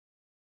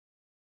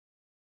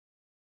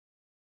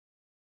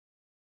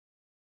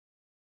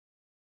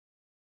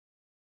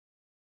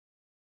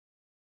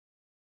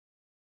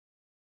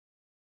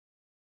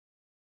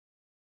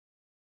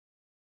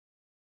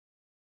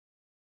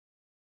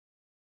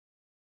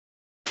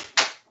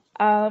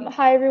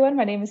Hi, everyone.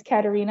 My name is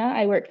Katerina.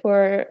 I work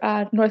for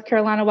North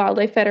Carolina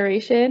Wildlife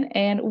Federation,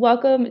 and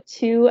welcome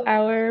to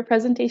our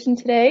presentation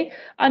today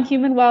on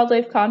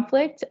human-wildlife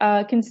conflict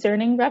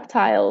concerning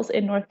reptiles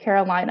in North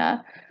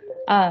Carolina.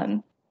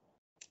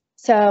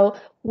 So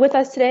with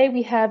us today,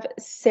 we have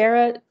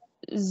Sarah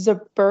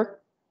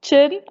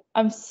Zuburchen.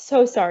 I'm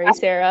so sorry,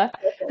 Sarah.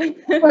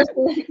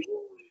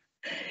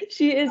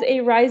 She is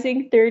a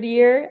rising third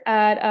year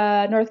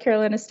at North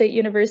Carolina State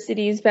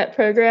University's vet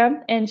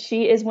program, and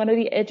she is one of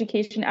the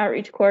education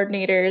outreach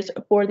coordinators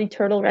for the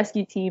turtle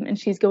rescue team. And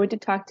she's going to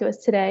talk to us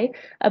today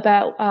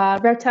about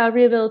reptile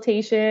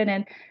rehabilitation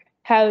and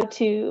how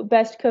to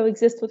best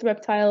coexist with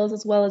reptiles,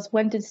 as well as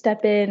when to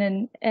step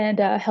in and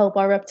help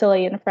our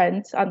reptilian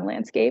friends on the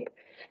landscape.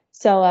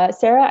 So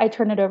Sarah, I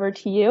turn it over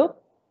to you,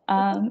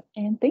 and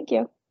thank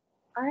you.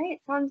 All right,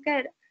 sounds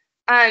good.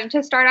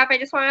 To start off, I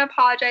just want to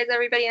apologize,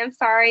 everybody. I'm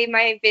sorry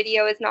my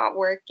video is not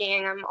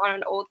working. I'm on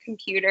an old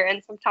computer,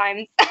 and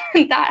sometimes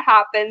that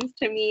happens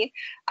to me.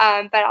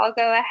 But I'll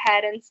go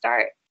ahead and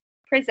start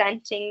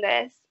presenting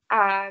this.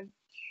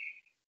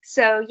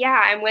 So yeah,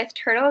 I'm with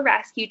Turtle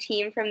Rescue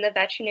Team from the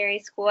veterinary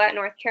school at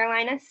North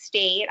Carolina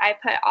State. I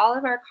put all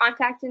of our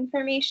contact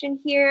information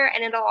here,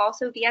 and it'll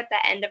also be at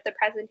the end of the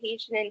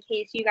presentation in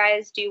case you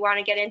guys do want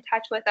to get in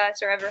touch with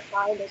us or ever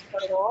find a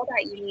turtle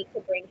that you need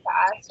to bring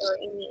to us or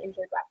any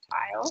injured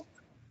reptile.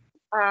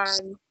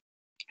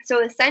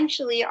 So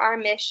essentially our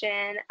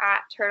mission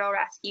at Turtle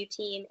Rescue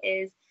Team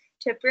is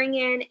to bring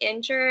in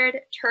injured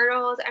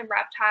turtles and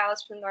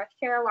reptiles from North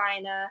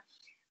Carolina,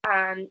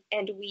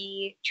 and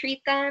we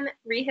treat them,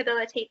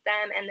 rehabilitate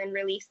them, and then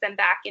release them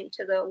back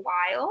into the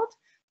wild.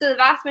 So the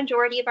vast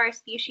majority of our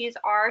species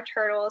are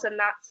turtles, and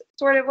that's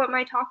sort of what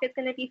my talk is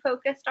going to be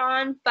focused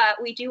on.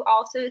 But we do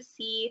also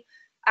see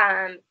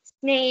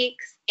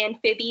snakes,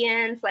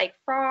 amphibians like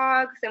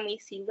frogs, and we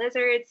see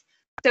lizards.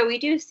 So we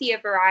do see a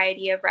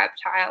variety of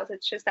reptiles.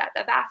 It's just that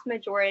the vast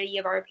majority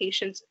of our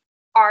patients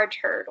are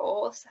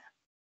turtles.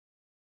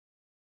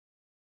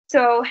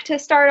 So to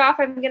start off,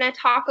 I'm going to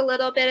talk a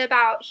little bit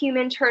about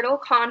human-turtle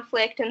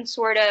conflict and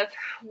sort of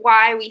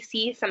why we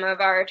see some of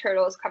our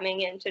turtles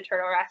coming into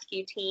Turtle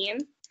Rescue Team.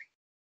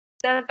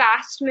 The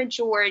vast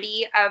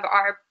majority of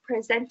our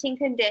presenting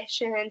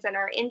conditions and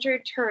our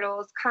injured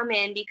turtles come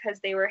in because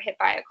they were hit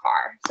by a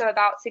car. So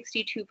about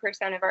 62%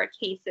 of our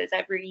cases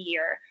every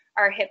year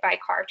are hit by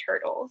car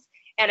turtles.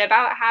 And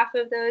about half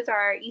of those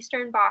are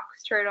eastern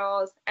box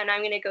turtles. And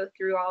I'm going to go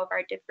through all of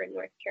our different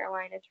North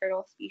Carolina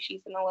turtle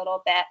species in a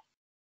little bit.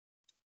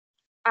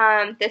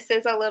 This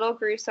is a little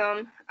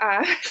gruesome.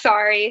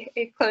 Sorry,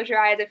 close your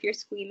eyes if you're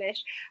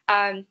squeamish.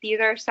 These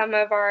are some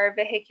of our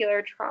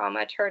vehicular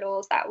trauma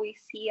turtles that we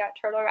see at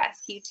Turtle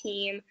Rescue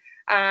Team.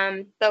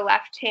 The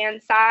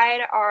left-hand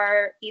side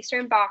are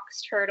eastern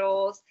box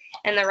turtles,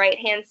 and the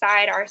right-hand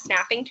side are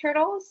snapping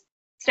turtles.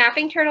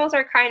 Snapping turtles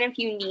are kind of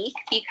unique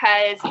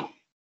because,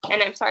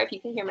 and I'm sorry if you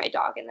can hear my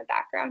dog in the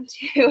background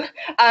too.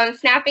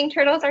 Snapping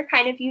turtles are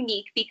kind of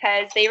unique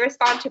because they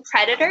respond to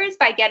predators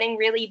by getting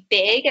really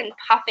big and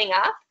puffing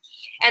up.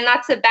 And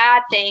that's a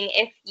bad thing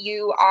if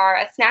you are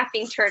a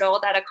snapping turtle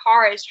that a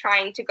car is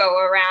trying to go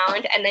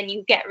around and then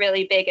you get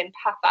really big and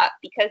puff up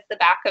because the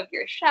back of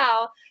your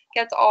shell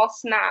gets all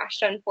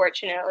smashed,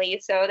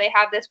 unfortunately. So they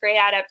have this great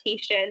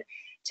adaptation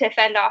to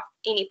fend off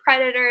any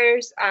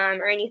predators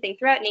or anything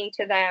threatening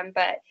to them,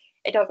 but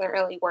it doesn't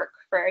really work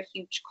for a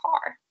huge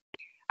car.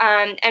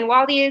 And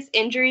while these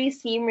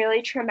injuries seem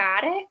really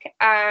traumatic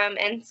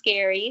and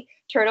scary,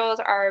 turtles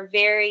are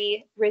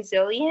very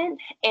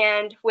resilient.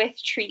 And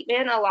with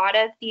treatment, a lot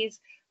of these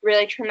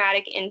really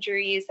traumatic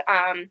injuries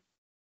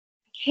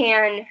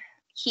can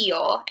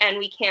heal, and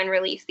we can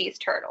release these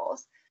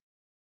turtles.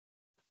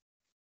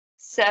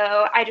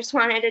 So I just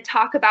wanted to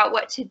talk about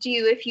what to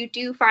do if you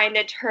do find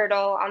a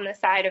turtle on the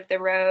side of the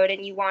road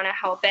and you want to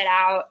help it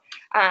out,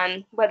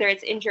 whether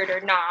it's injured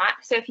or not.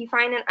 So if you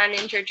find an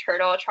uninjured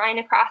turtle trying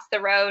to cross the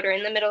road or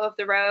in the middle of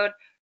the road,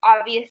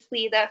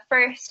 obviously the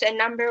first and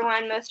number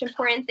one most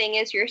important thing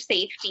is your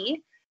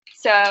safety.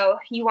 So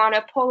you want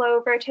to pull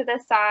over to the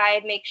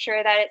side, make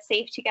sure that it's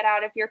safe to get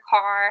out of your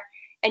car,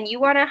 and you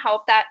want to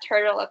help that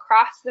turtle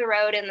across the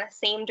road in the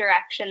same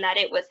direction that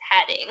it was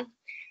heading.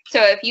 So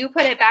if you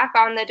put it back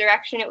on the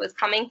direction it was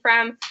coming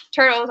from,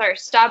 turtles are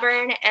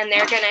stubborn and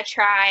they're going to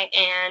try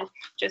and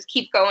just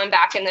keep going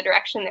back in the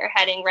direction they're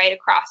heading right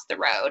across the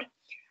road.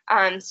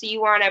 So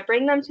you want to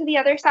bring them to the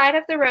other side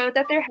of the road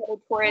that they're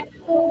headed towards.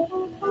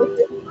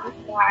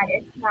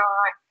 It's not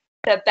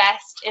the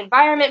best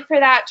environment for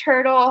that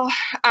turtle.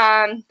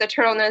 The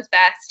turtle knows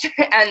best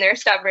and they're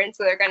stubborn,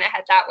 so they're going to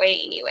head that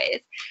way anyways.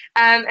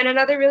 And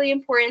another really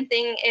important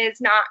thing is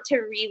not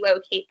to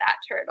relocate that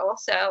turtle.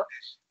 So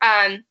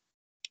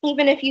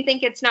even if you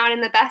think it's not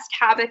in the best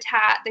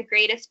habitat, the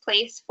greatest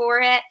place for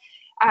it,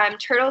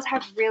 turtles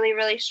have really,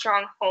 really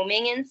strong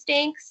homing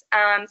instincts.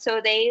 So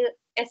they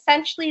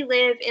essentially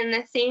live in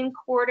the same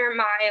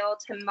quarter-mile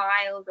to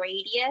mile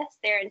radius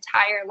their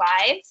entire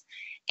lives.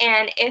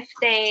 And if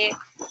they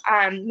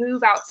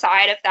move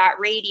outside of that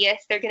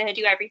radius, they're going to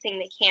do everything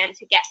they can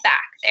to get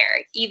back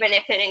there, even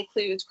if it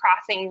includes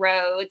crossing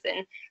roads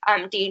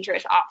and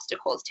dangerous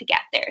obstacles to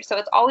get there. So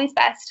it's always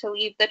best to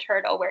leave the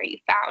turtle where you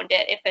found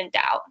it if in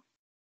doubt.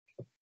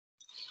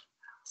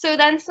 So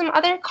then some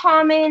other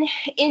common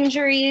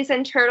injuries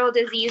and turtle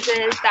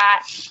diseases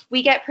that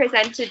we get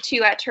presented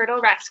to at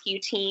Turtle Rescue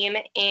Team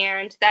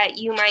and that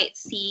you might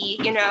see,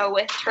 you know,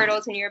 with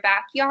turtles in your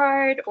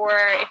backyard or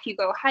if you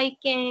go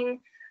hiking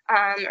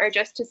or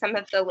just to some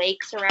of the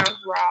lakes around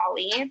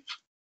Raleigh.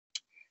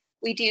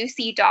 We do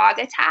see dog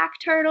attack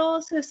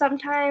turtles, so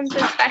sometimes,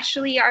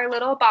 especially our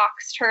little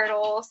box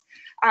turtles,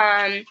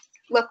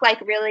 look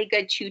like really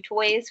good chew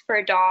toys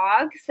for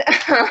dogs,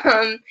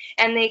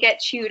 and they get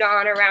chewed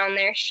on around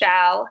their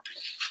shell.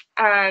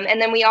 And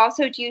then we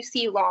also do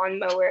see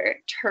lawnmower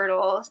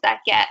turtles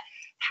that get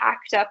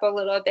hacked up a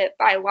little bit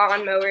by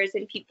lawnmowers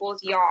in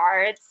people's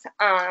yards.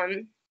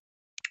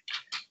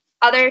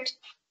 Other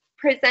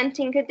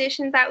presenting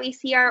conditions that we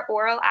see are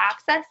oral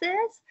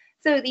abscesses.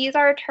 So these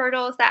are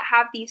turtles that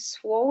have these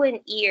swollen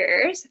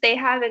ears. They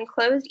have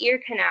enclosed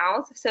ear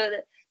canals so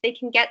that they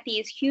can get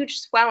these huge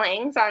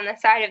swellings on the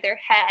side of their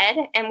head.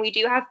 And we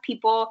do have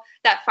people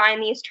that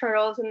find these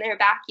turtles in their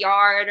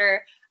backyard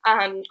or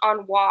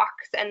on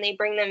walks, and they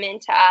bring them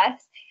into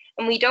us.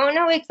 And we don't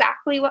know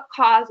exactly what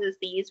causes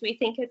these. We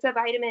think it's a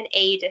vitamin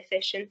A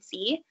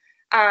deficiency.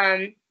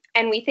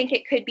 And we think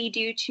it could be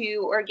due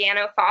to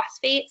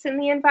organophosphates in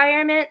the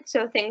environment,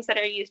 so things that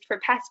are used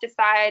for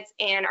pesticides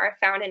and are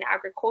found in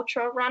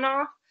agricultural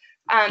runoff.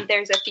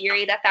 There's a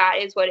theory that that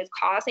is what is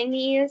causing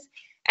these.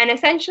 And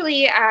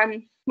essentially,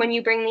 when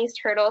you bring these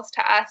turtles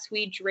to us,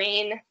 we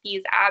drain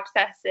these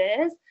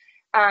abscesses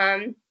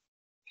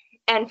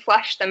and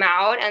flush them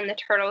out, and the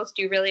turtles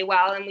do really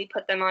well, and we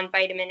put them on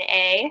vitamin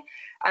A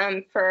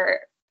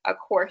for a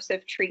course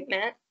of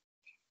treatment.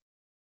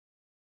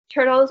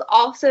 Turtles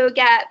also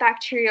get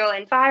bacterial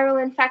and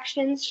viral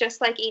infections,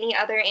 just like any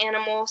other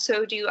animal.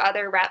 So do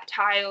other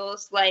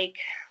reptiles like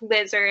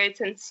lizards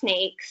and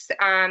snakes.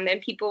 And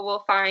people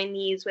will find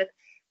these with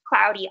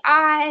cloudy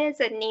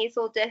eyes and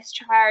nasal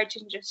discharge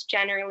and just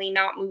generally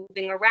not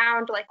moving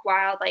around like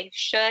wildlife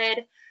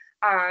should.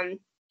 And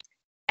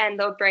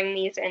they'll bring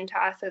these into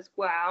us as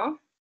well.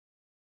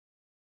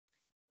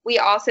 We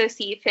also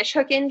see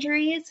fishhook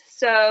injuries.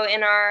 So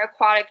in our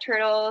aquatic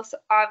turtles,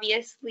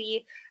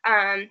 obviously,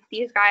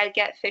 these guys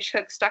get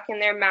fishhooks stuck in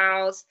their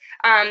mouths.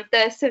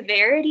 The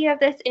severity of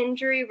this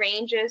injury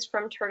ranges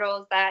from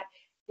turtles that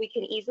we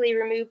can easily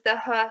remove the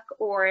hook,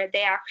 or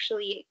they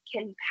actually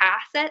can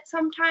pass it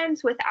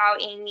sometimes without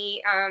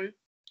any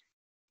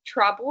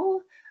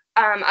trouble.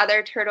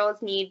 Other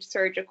turtles need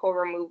surgical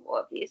removal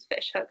of these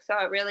fishhooks. So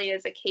it really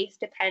is a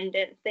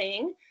case-dependent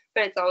thing,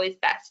 but it's always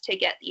best to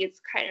get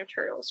these kind of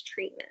turtles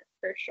treatment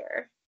for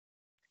sure.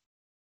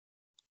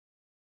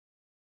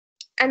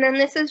 And then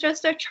this is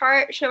just a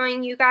chart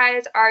showing you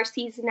guys our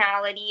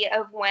seasonality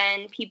of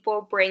when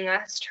people bring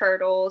us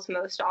turtles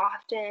most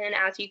often.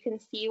 As you can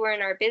see, we're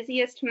in our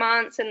busiest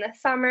months in the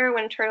summer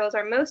when turtles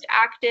are most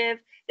active.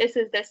 This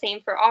is the same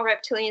for all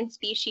reptilian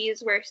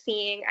species. We're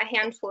seeing a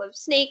handful of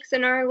snakes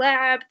in our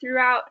lab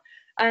throughout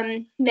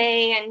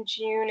May and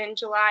June and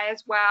July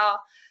as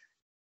well.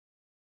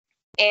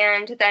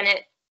 And then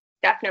it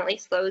definitely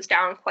slows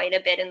down quite a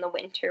bit in the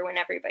winter when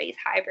everybody's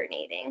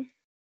hibernating.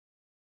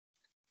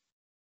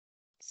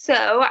 So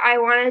I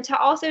wanted to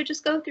also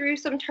just go through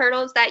some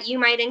turtles that you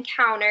might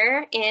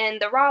encounter in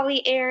the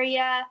Raleigh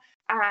area,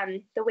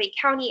 the Wake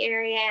County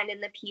area, and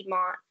in the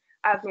Piedmont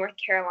of North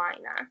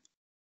Carolina.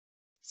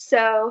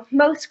 So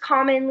most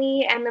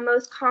commonly, and the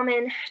most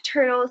common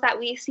turtles that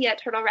we see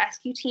at Turtle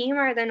Rescue Team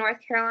are the North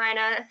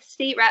Carolina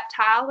state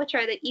reptile, which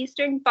are the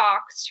eastern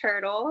box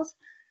turtles.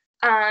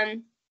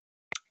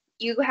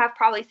 You have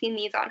probably seen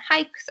these on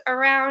hikes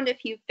around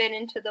if you've been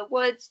into the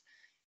woods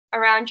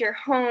around your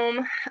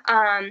home.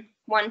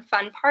 One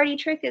fun party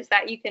trick is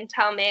that you can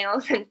tell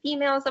males and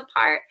females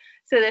apart.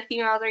 So the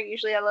females are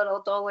usually a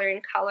little duller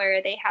in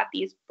color. They have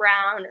these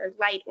brown or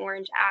light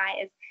orange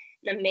eyes.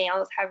 The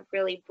males have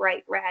really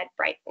bright red,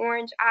 bright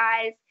orange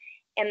eyes.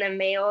 And the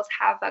males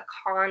have a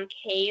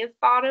concave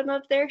bottom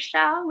of their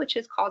shell, which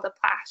is called a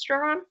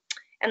plastron.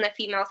 And the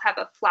females have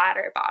a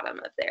flatter bottom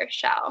of their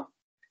shell.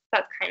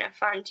 That's kind of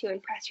fun to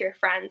impress your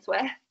friends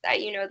with,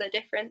 that you know the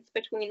difference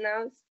between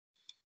those.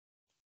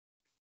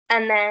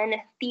 And then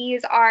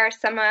these are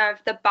some of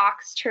the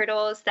box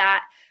turtles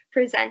that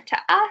present to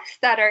us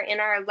that are in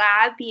our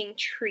lab being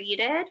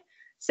treated.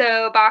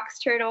 So box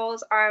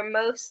turtles are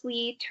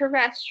mostly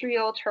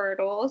terrestrial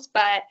turtles,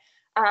 but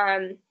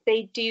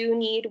they do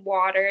need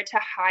water to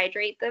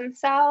hydrate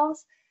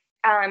themselves.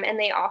 And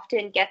they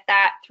often get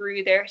that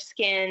through their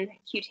skin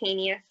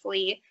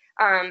cutaneously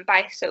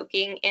by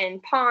soaking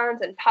in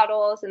ponds and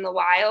puddles in the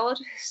wild.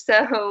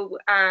 So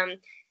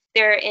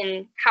they're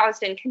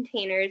housed in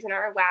containers in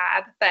our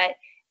lab, but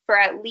for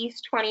at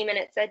least 20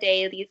 minutes a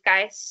day, these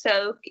guys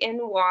soak in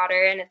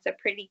water, and it's a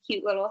pretty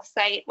cute little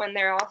sight when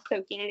they're all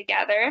soaking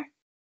together.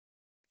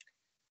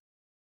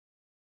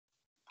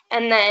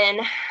 And then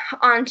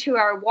onto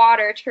our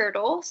water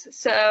turtles.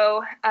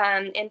 So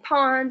in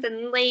ponds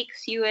and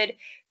lakes, you would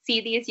see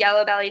these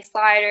yellow belly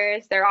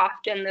sliders. They're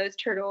often those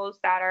turtles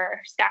that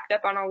are stacked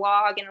up on a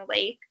log in a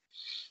lake.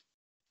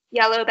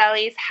 Yellow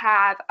bellies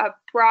have a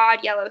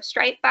broad yellow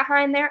stripe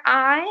behind their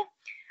eye.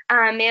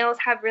 Males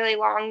have really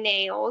long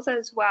nails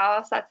as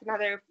well, so that's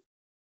another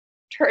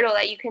turtle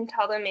that you can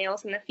tell the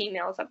males and the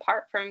females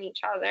apart from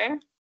each other.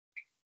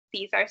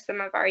 These are some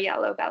of our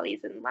yellow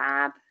bellies in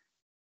lab.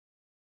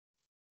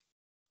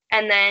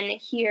 And then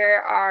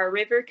here are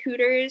river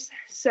cooters,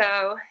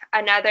 so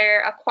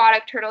another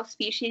aquatic turtle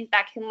species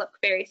that can look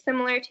very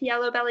similar to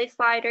yellow belly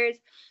sliders.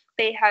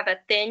 They have a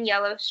thin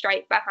yellow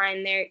stripe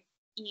behind their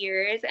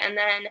ears, and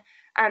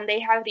then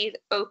they have these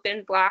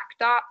open black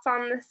dots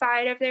on the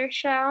side of their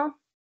shell.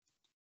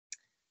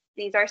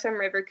 These are some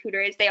river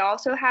cooters. They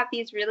also have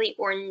these really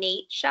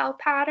ornate shell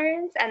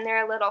patterns, and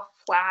they're a little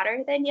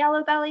flatter than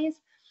yellow bellies.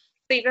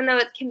 So even though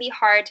it can be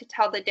hard to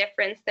tell the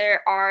difference,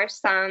 there are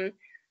some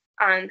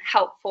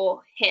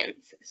helpful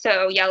hints.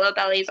 So yellow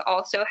bellies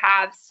also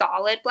have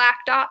solid black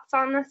dots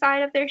on the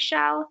side of their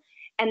shell,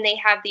 and they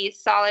have these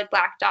solid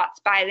black dots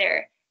by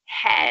their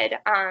head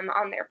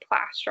on their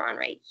plastron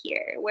right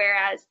here,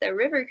 whereas the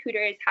river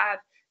cooters have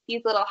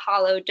these little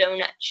hollow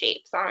donut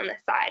shapes on the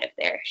side of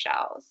their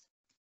shells.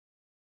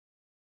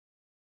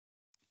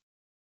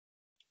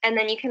 And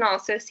then you can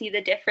also see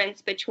the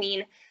difference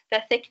between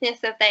the thickness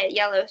of that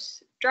yellow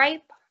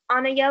stripe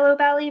on a yellow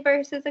belly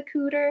versus a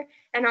cooter,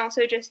 and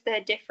also just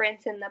the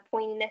difference in the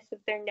pointiness of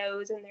their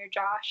nose and their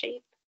jaw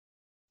shape.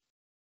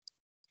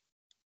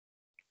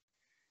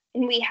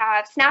 And we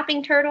have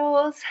snapping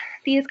turtles.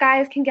 These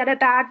guys can get a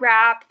bad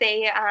rap.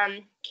 They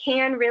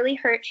can really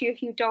hurt you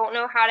if you don't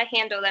know how to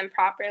handle them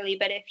properly,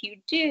 but if you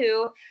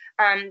do,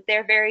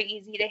 they're very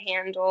easy to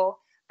handle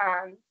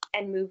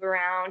and move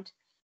around.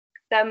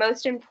 The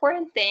most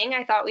important thing,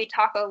 I thought we'd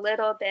talk a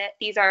little bit,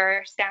 these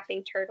are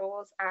snapping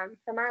turtles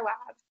from our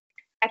lab.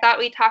 I thought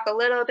we'd talk a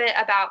little bit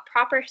about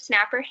proper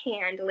snapper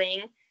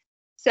handling.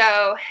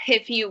 So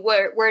if you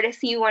were to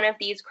see one of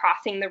these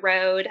crossing the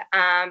road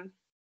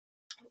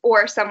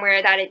or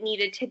somewhere that it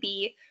needed to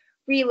be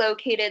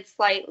relocated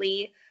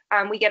slightly,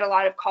 we get a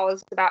lot of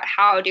calls about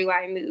how do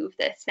I move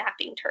this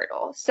snapping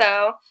turtle.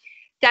 So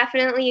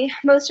definitely,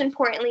 most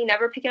importantly,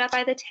 never pick it up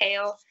by the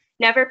tail.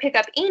 Never pick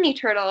up any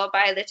turtle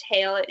by the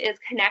tail. It is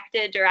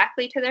connected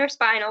directly to their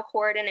spinal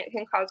cord, and it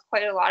can cause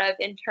quite a lot of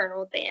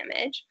internal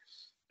damage.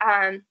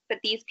 But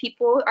these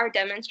people are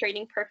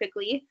demonstrating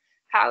perfectly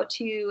how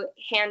to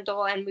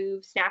handle and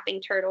move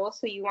snapping turtles.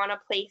 So you want to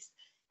place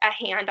a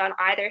hand on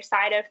either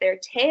side of their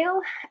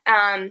tail,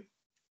 on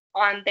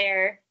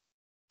their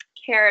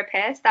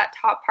carapace, that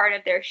top part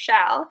of their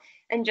shell,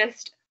 and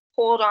just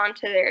hold on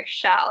to their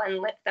shell and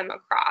lift them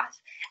across.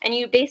 And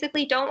you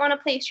basically don't want to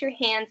place your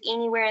hands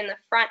anywhere in the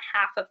front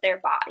half of their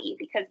body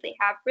because they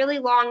have really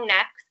long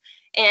necks,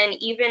 and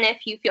even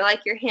if you feel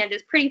like your hand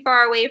is pretty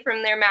far away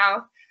from their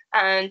mouth,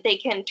 they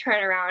can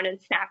turn around and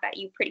snap at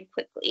you pretty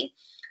quickly.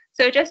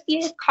 So just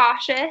be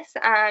cautious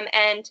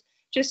and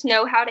just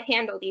know how to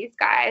handle these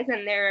guys,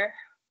 and they're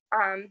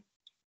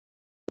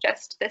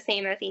just the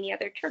same as any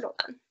other turtle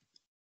then.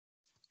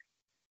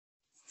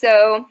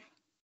 So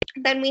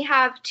then we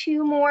have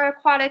two more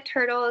aquatic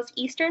turtles,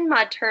 eastern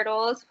mud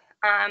turtles.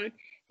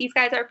 These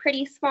guys are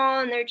pretty small,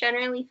 and they're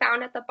generally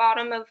found at the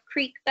bottom of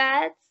creek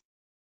beds.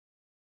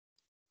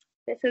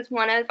 This is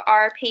one of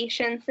our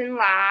patients in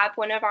lab,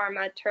 one of our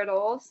mud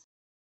turtles.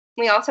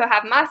 We also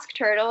have musk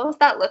turtles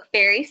that look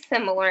very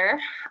similar.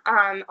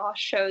 I'll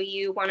show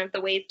you one of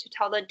the ways to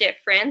tell the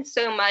difference.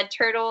 So mud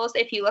turtles,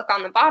 if you look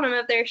on the bottom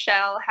of their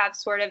shell, have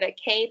sort of a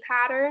K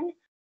pattern,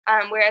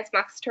 whereas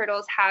musk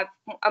turtles have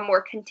a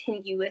more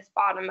continuous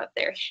bottom of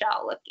their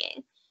shell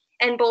looking.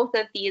 And both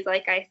of these,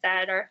 like I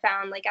said, are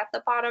found like at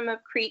the bottom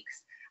of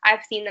creeks.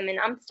 I've seen them in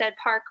Umstead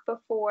Park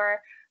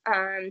before.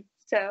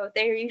 So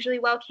they're usually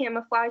well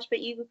camouflaged,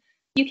 but you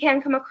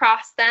can come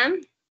across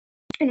them.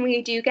 And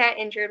we do get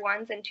injured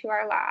ones into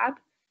our lab.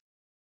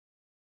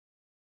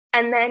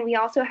 And then we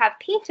also have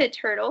painted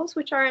turtles,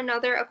 which are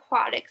another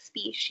aquatic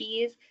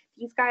species.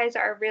 These guys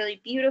are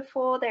really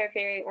beautiful. They're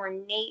very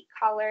ornate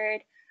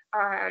colored,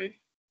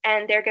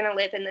 and they're going to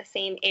live in the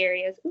same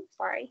areas.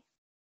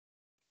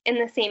 In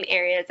the same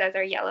areas as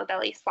our yellow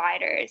belly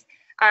sliders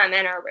and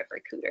our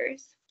river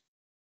cooters.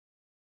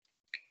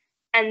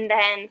 And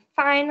then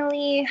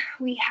finally,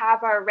 we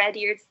have our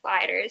red-eared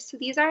sliders. So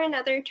these are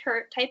another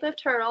type of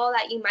turtle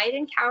that you might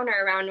encounter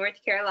around North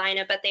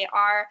Carolina, but they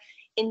are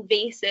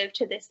invasive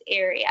to this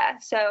area.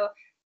 So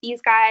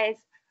these guys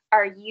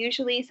are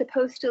usually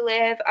supposed to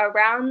live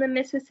around the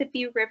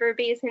Mississippi River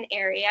Basin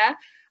area,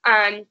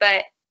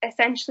 but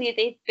essentially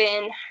they've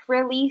been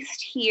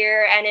released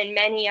here and in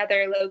many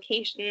other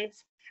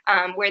locations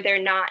where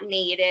they're not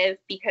native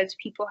because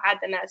people had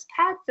them as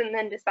pets and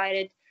then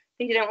decided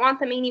they didn't want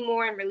them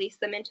anymore and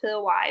released them into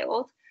the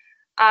wild.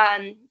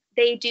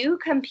 They do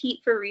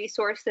compete for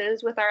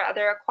resources with our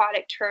other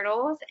aquatic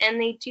turtles,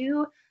 and they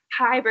do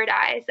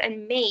hybridize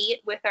and mate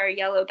with our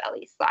yellow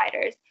belly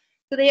sliders.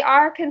 So they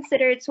are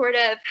considered sort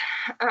of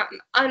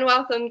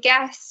unwelcome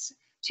guests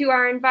to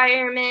our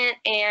environment,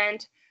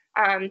 and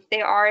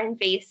they are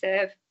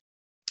invasive.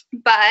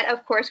 But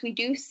of course, we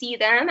do see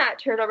them at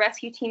Turtle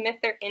Rescue Team.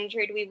 If they're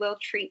injured, we will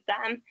treat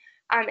them.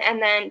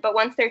 But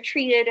once they're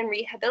treated and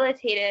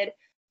rehabilitated,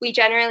 we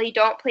generally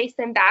don't place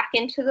them back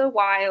into the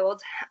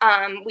wild.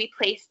 We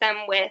place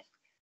them with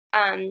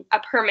a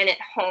permanent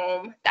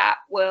home that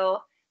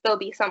they'll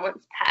be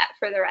someone's pet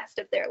for the rest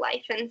of their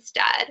life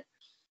instead.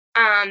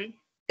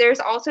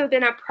 There's also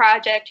been a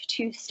project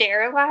to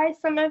sterilize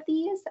some of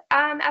these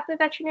at the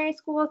veterinary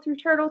school through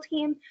Turtle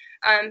Team.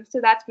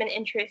 So that's been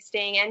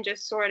interesting, and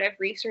just sort of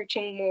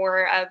researching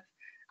more of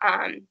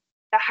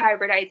the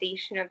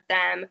hybridization of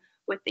them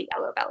with the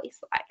yellow belly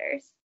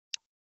sliders.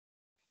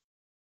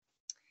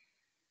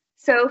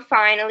 So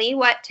finally,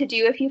 what to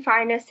do if you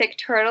find a sick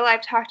turtle.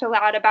 I've talked a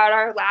lot about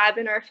our lab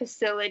and our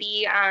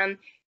facility.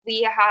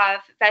 We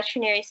have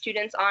veterinary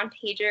students on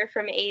pager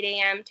from 8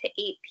 a.m. to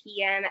 8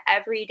 p.m.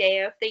 every day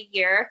of the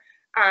year.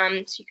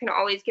 So you can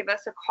always give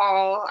us a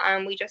call.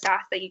 We just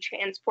ask that you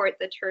transport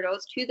the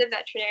turtles to the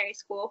veterinary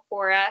school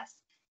for us.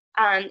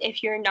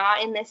 If you're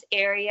not in this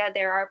area,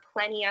 there are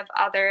plenty of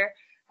other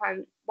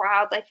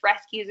wildlife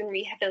rescues and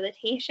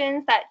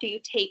rehabilitations that do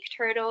take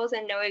turtles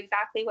and know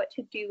exactly what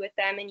to do with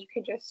them, and you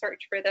can just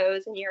search for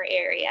those in your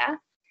area.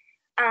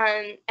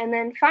 And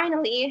then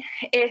finally,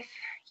 if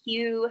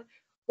you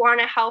want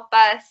to help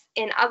us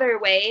in other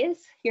ways,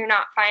 you're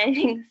not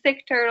finding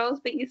sick turtles,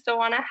 but you still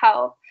want to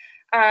help,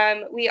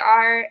 we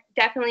are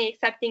definitely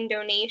accepting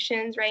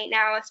donations right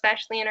now,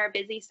 especially in our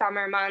busy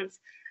summer months.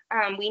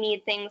 We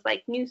need things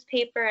like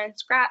newspaper and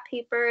scrap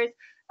papers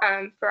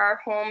for our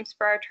homes,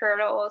 for our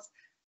turtles.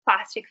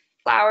 Plastic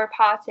flower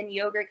pots and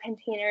yogurt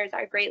containers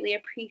are greatly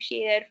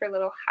appreciated for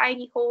little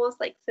hidey holes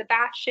like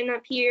Sebastian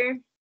up here.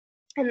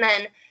 And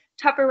then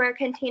Tupperware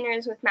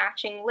containers with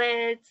matching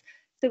lids,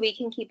 so we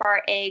can keep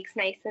our eggs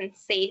nice and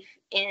safe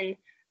in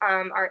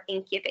our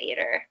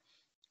incubator.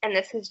 And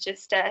this is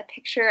just a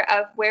picture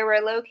of where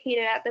we're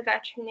located at the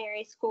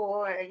veterinary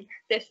school, and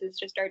this is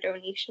just our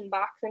donation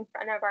box in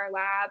front of our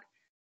lab.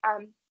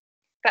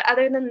 But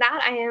other than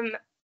that, I am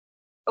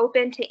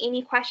open to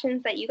any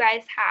questions that you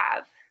guys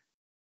have.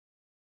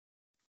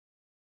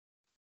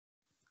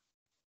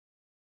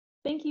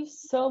 Thank you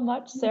so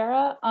much,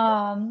 Sarah.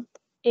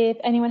 If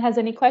anyone has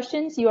any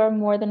questions, you are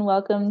more than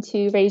welcome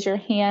to raise your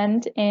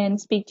hand and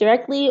speak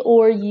directly,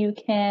 or you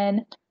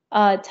can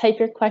type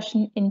your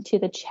question into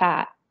the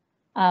chat.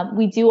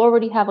 We do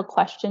already have a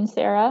question,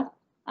 Sarah.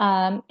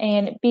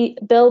 And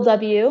Bill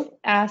W.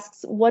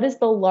 asks, what is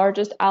the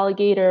largest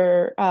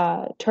alligator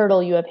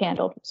turtle you have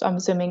handled? So I'm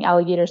assuming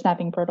alligator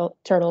snapping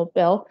turtle,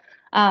 Bill.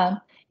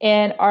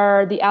 And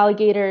are the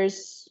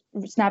alligators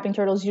snapping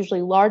turtles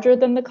usually larger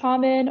than the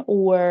common,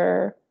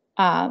 or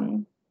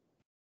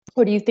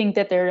do you think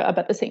that they're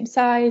about the same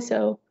size?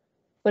 So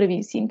what have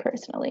you seen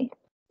personally?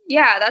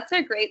 Yeah, that's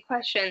a great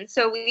question.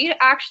 So we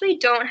actually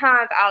don't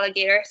have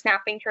alligator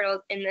snapping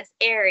turtles in this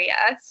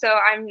area, so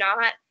I'm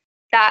not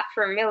that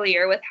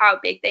familiar with how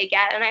big they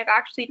get, and I've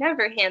actually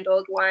never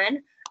handled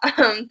one.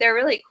 They're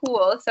really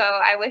cool, so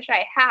I wish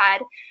I had,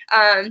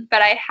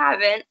 but I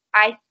haven't.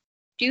 I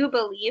do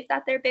believe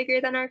that they're bigger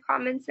than our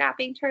common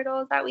snapping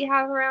turtles that we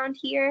have around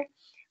here.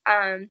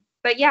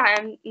 But yeah,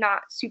 I'm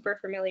not super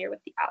familiar with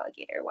the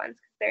alligator ones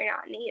because they're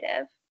not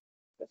native.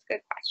 That's a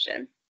good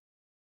question.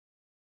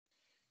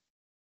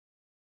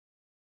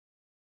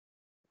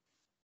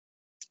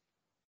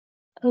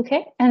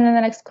 Okay, and then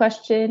the next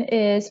question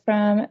is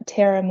from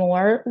Tara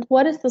Moore.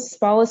 What is the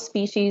smallest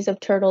species of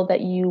turtle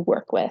that you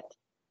work with?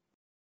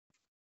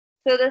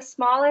 So the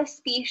smallest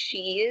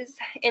species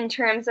in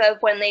terms of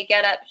when they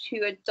get up to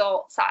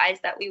adult size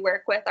that we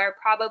work with are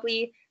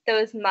probably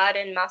those mud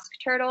and musk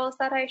turtles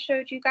that I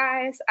showed you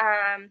guys.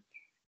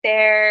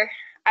 They're,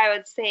 I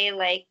would say,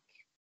 like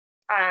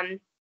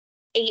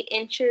 8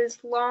 inches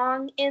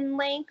long in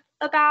length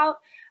about.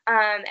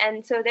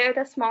 And so they're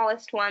the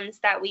smallest ones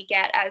that we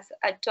get as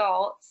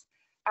adults.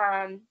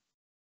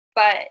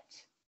 But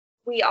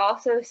we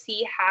also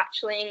see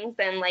hatchlings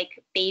and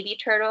like baby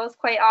turtles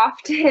quite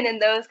often,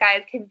 and those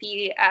guys can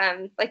be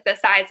like the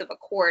size of a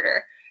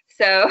quarter.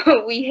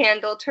 So we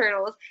handle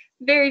turtles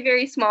very,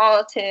 very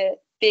small to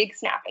big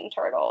snapping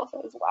turtles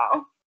as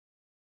well.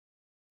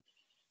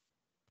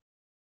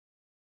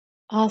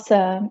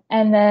 Awesome.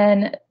 And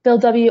then Bill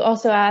W.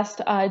 also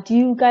asked, do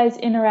you guys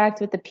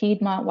interact with the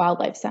Piedmont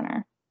Wildlife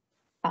Center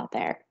out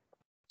there?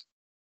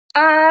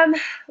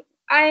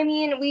 I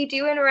mean, we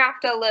do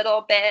interact a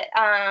little bit.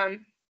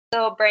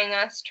 They'll bring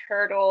us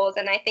turtles,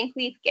 and I think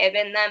we've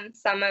given them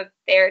some of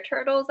their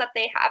turtles that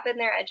they have in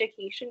their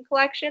education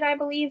collection, I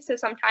believe. So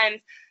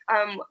sometimes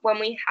when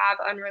we have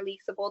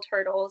unreleasable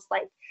turtles,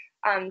 like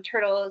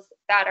turtles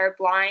that are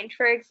blind,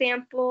 for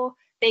example,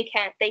 they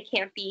can't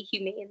be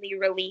humanely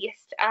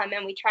released,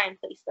 and we try and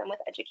place them with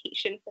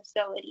education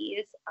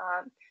facilities.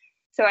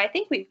 So I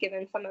think we've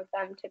given some of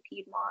them to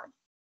Piedmont.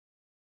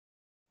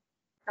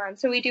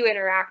 So we do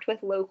interact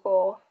with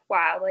local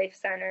wildlife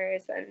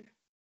centers and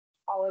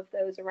all of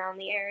those around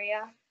the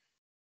area.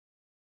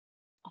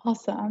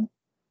 Awesome.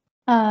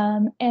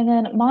 And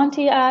then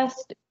Monty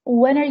asked,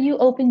 when are you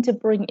open to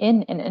bring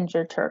in an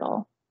injured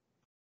turtle?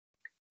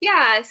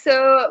 Yeah,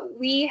 so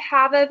we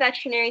have a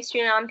veterinary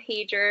student on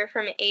pager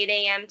from 8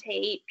 a.m. to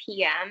 8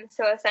 p.m.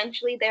 So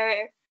essentially,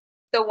 they're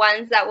the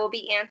ones that will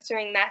be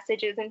answering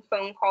messages and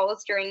phone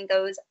calls during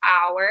those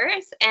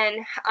hours.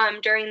 And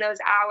during those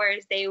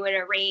hours, they would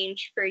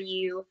arrange for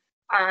you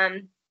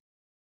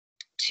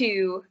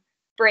to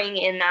bring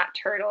in that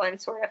turtle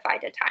and sort of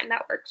find a time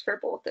that works for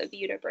both of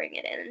you to bring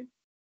it in.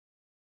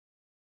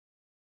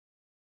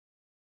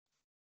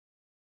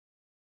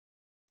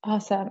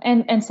 Awesome.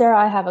 And Sarah,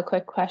 I have a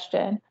quick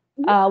question.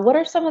 What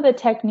are some of the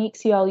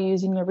techniques you all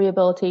use in your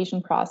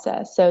rehabilitation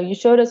process? So you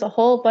showed us a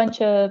whole bunch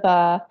of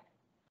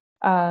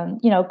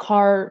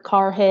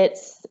car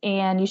hits,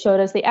 and you showed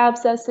us the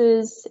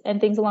abscesses and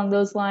things along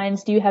those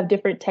lines. Do you have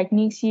different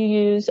techniques you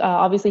use?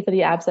 Obviously, for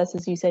the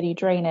abscesses, you said you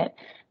drain it,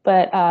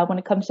 but when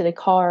it comes to the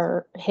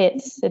car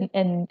hits and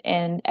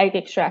egg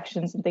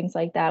extractions and things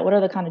like that, what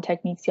are the kind of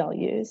techniques y'all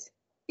use?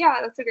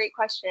 Yeah, that's a great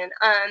question.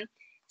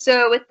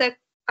 So with the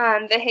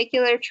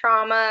vehicular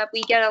trauma,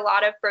 we get a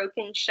lot of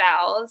broken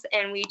shells,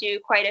 and we do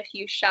quite a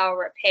few shell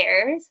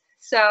repairs.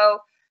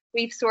 So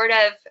we've sort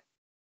of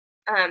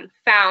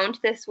found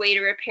this way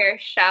to repair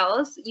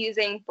shells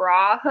using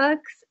bra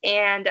hooks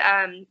and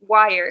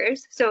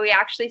wires. So we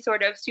actually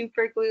sort of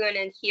super glue and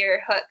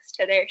adhere hooks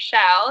to their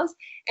shells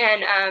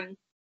and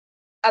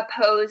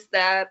oppose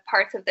the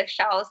parts of the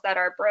shells that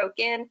are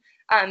broken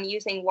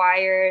using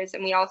wires.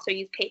 And we also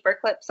use paper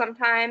clips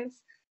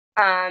sometimes.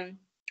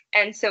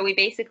 And so we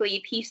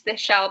basically piece the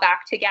shell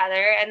back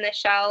together, and the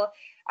shell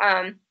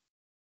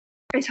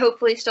is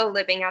hopefully still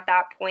living at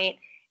that point.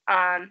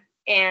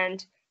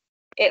 And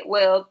it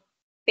will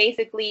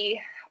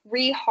basically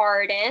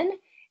reharden,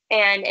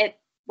 and it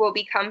will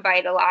become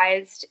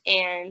vitalized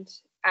and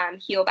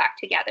heal back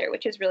together,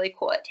 which is really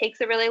cool. It takes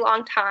a really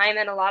long time,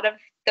 and a lot of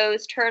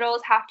those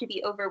turtles have to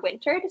be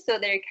overwintered, so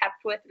they're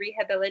kept with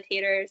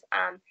rehabilitators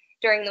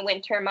during the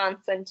winter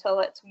months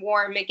until it's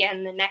warm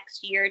again the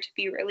next year to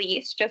be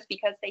released, just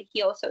because they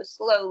heal so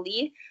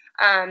slowly.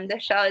 The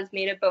shell is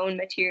made of bone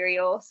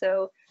material,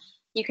 so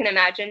you can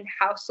imagine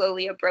how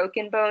slowly a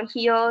broken bone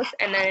heals,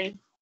 and then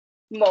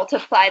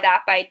multiply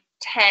that by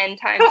 10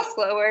 times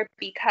slower,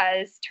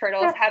 because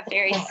turtles have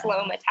very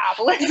slow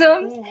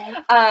metabolisms.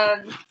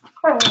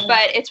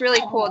 But it's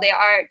really cool. They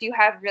do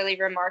have really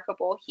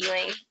remarkable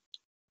healing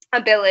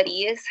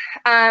abilities.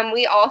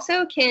 We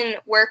also can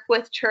work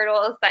with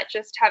turtles that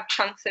just have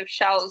chunks of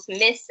shells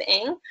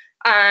missing.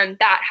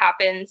 That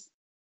happens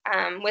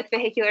with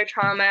vehicular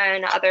trauma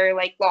and other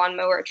like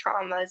lawnmower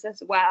traumas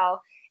as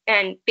well.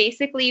 And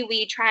basically,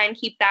 we try and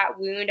keep that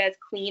wound as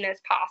clean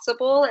as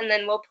possible, and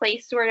then we'll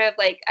place sort of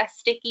like a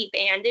sticky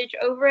bandage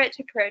over it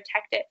to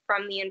protect it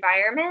from the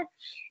environment.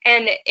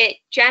 And it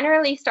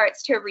generally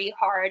starts to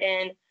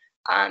reharden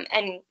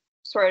and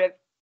sort of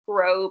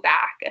grow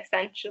back,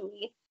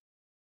 essentially.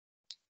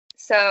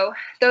 So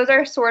those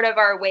are sort of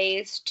our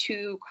ways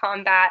to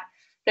combat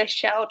the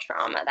shell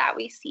trauma that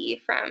we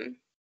see from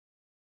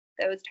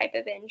those type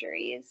of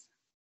injuries.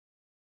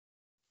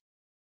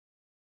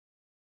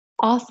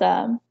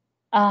 Awesome.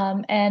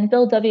 And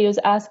Bill W is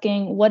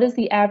asking, what is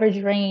the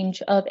average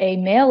range of a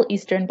male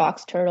eastern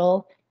box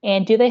turtle,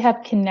 and do they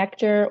have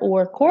connector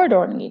or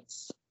corridor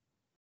needs?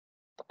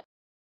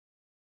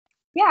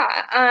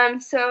 Yeah,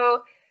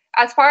 so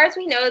as far as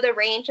we know, the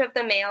range of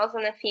the males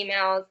and the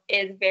females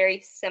is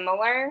very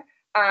similar,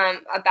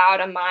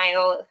 about a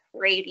mile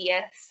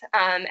radius.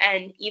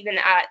 And even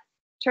at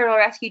Turtle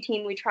Rescue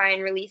Team, we try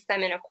and release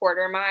them in a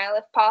quarter mile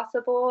if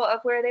possible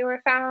of where they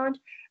were found.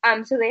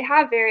 So they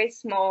have very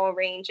small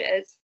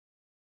ranges.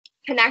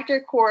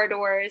 Connector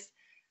corridors,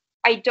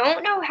 I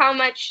don't know how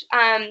much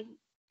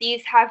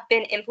these have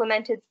been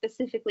implemented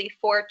specifically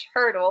for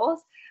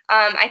turtles.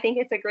 I think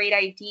it's a great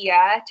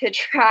idea to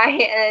try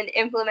and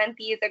implement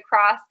these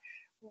across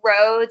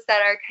roads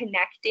that are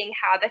connecting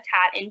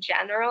habitat in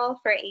general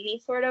for any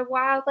sort of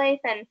wildlife,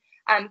 and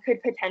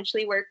could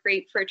potentially work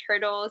great for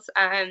turtles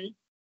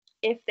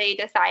if they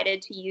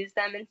decided to use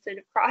them instead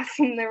of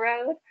crossing the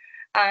road.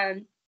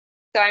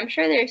 So I'm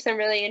sure there's some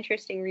really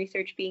interesting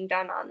research being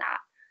done on that.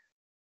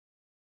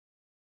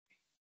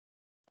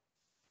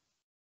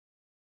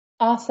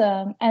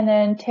 Awesome. And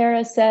then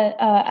Tara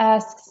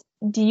asks,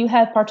 do you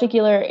have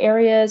particular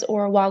areas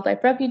or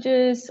wildlife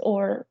refuges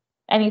or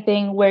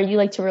anything where you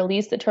like to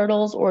release the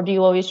turtles, or do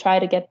you always try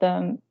to get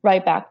them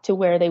right back to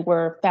where they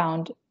were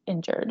found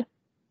injured?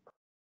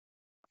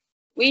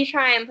 We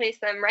try and place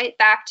them right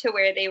back to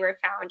where they were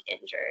found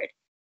injured.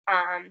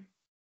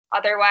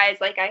 Otherwise,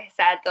 like I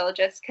said, they'll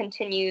just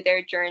continue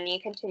their journey,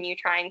 continue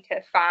trying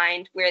to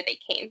find where they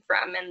came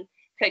from, and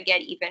could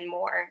get even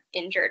more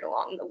injured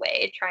along the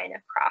way, trying to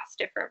cross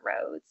different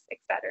roads,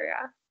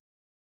 etc.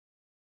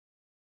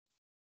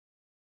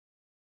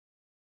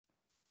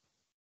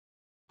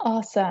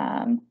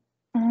 Awesome.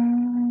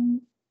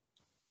 And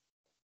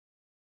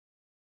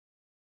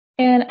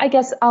I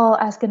guess I'll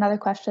ask another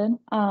question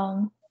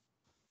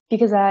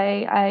because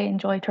I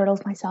enjoy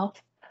turtles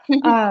myself.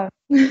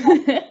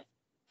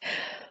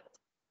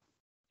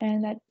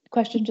 And that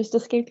question just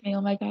escaped me.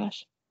 Oh my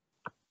gosh.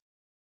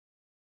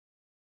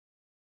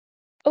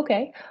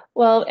 Okay,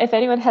 well, if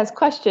anyone has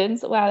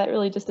questions, wow, that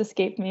really just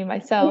escaped me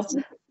myself.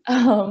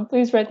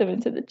 Please write them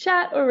into the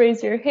chat or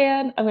raise your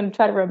hand. I'm going to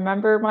try to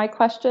remember my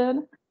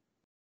question.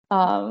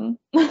 You're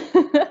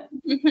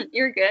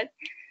good.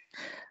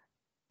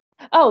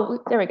 Oh,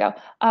 there we go.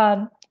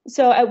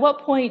 So at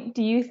what point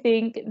do you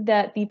think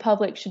that the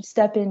public should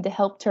step in to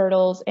help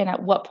turtles, and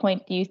at what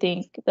point do you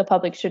think the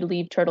public should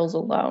leave turtles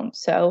alone?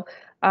 So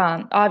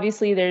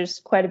obviously there's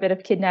quite a bit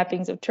of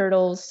kidnappings of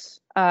turtles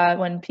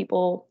when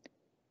people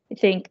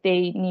think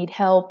they need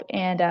help,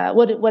 and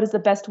what is the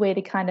best way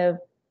to kind of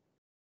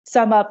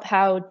sum up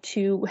how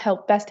to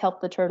best help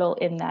the turtle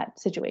in that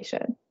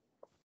situation?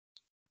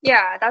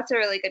 Yeah, that's a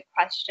really good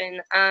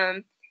question.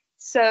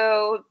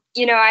 So,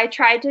 I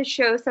tried to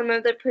show some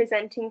of the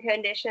presenting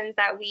conditions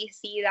that we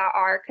see that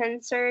are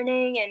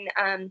concerning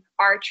and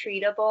are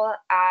treatable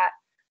at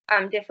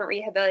different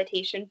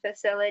rehabilitation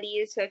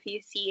facilities. So if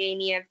you see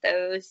any of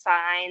those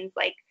signs,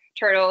 like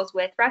turtles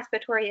with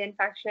respiratory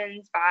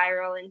infections,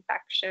 viral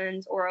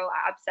infections, oral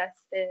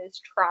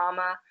abscesses,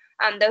 trauma,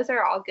 those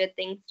are all good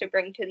things to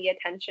bring to the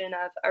attention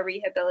of a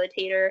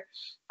rehabilitator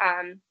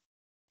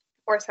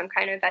or some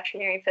kind of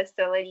veterinary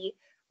facility.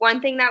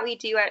 One thing that we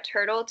do at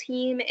Turtle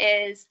Team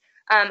is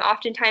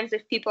oftentimes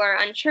if people are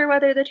unsure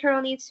whether the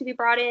turtle needs to be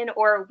brought in,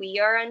 or we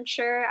are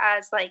unsure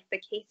as like the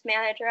case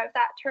manager of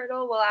that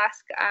turtle, we'll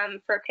ask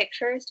for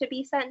pictures to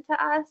be sent to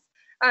us.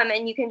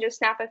 And you can just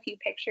snap a few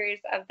pictures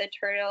of the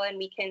turtle and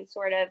we can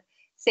sort of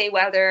say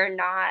whether or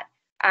not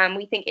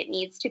we think it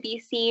needs to be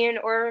seen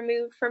or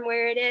removed from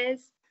where it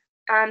is.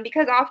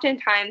 Because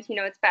oftentimes,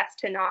 it's best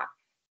to not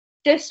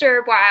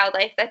disturb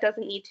wildlife that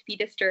doesn't need to be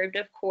disturbed,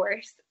 of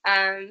course.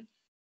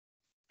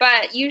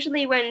 But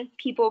usually when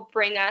people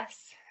bring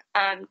us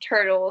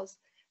turtles,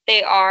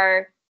 they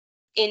are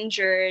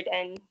injured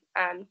and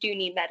do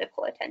need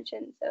medical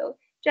attention. So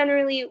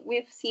generally,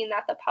 we've seen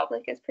that the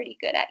public is pretty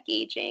good at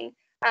gauging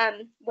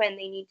when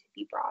they need to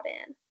be brought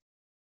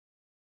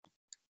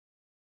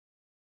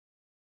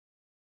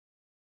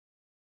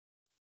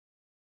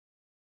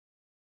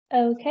in.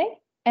 Okay,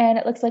 and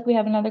it looks like we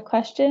have another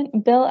question.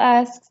 Bill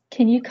asks,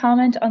 can you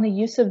comment on the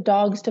use of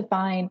dogs to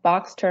find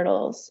box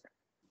turtles?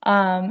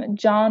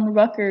 John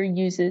Rucker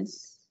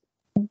uses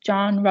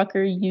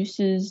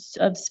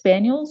of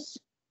spaniels.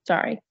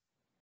 Sorry.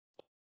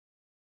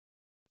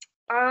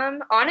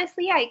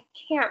 Honestly, I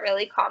can't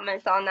really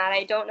comment on that.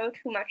 I don't know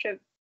too much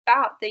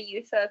about the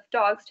use of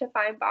dogs to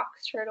find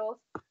box turtles.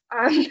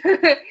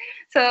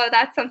 So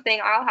that's something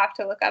I'll have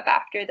to look up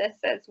after this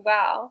as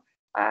well.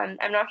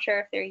 I'm not sure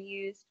if they're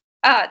used.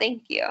 Oh,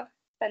 thank you.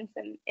 Send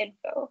some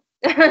info.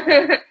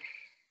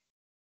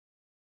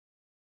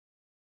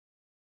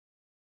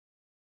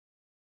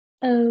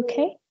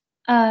 Okay.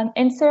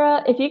 And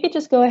Sarah, if you could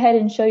just go ahead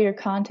and show your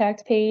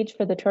contact page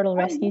for the turtle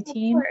rescue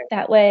team.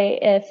 That way,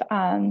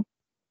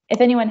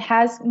 if anyone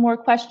has more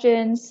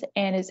questions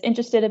and is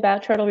interested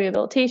about turtle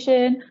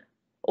rehabilitation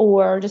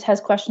or just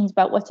has questions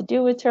about what to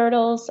do with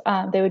turtles,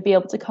 they would be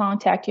able to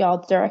contact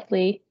y'all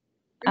directly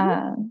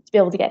to be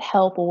able to get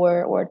help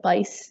or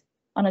advice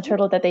on a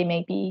turtle that they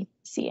may be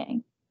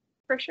seeing.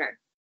 For sure.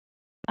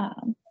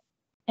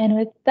 And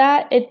with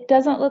that, it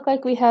doesn't look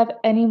like we have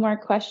any more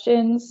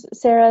questions.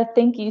 Sarah,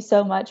 thank you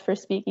so much for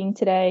speaking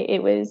today.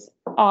 It was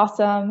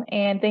awesome.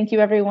 And thank you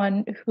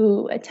everyone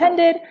who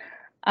attended.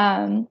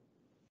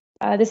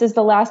 This is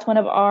the last one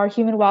of our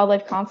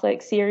human-wildlife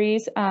conflict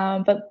series,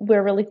 but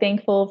we're really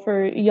thankful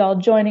for y'all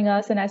joining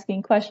us and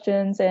asking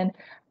questions. And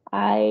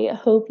I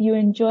hope you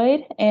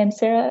enjoyed. And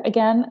Sarah,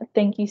 again,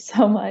 thank you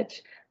so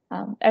much.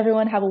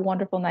 Everyone have a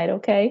wonderful night,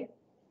 okay?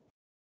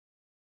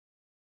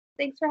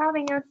 Thanks for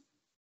having us.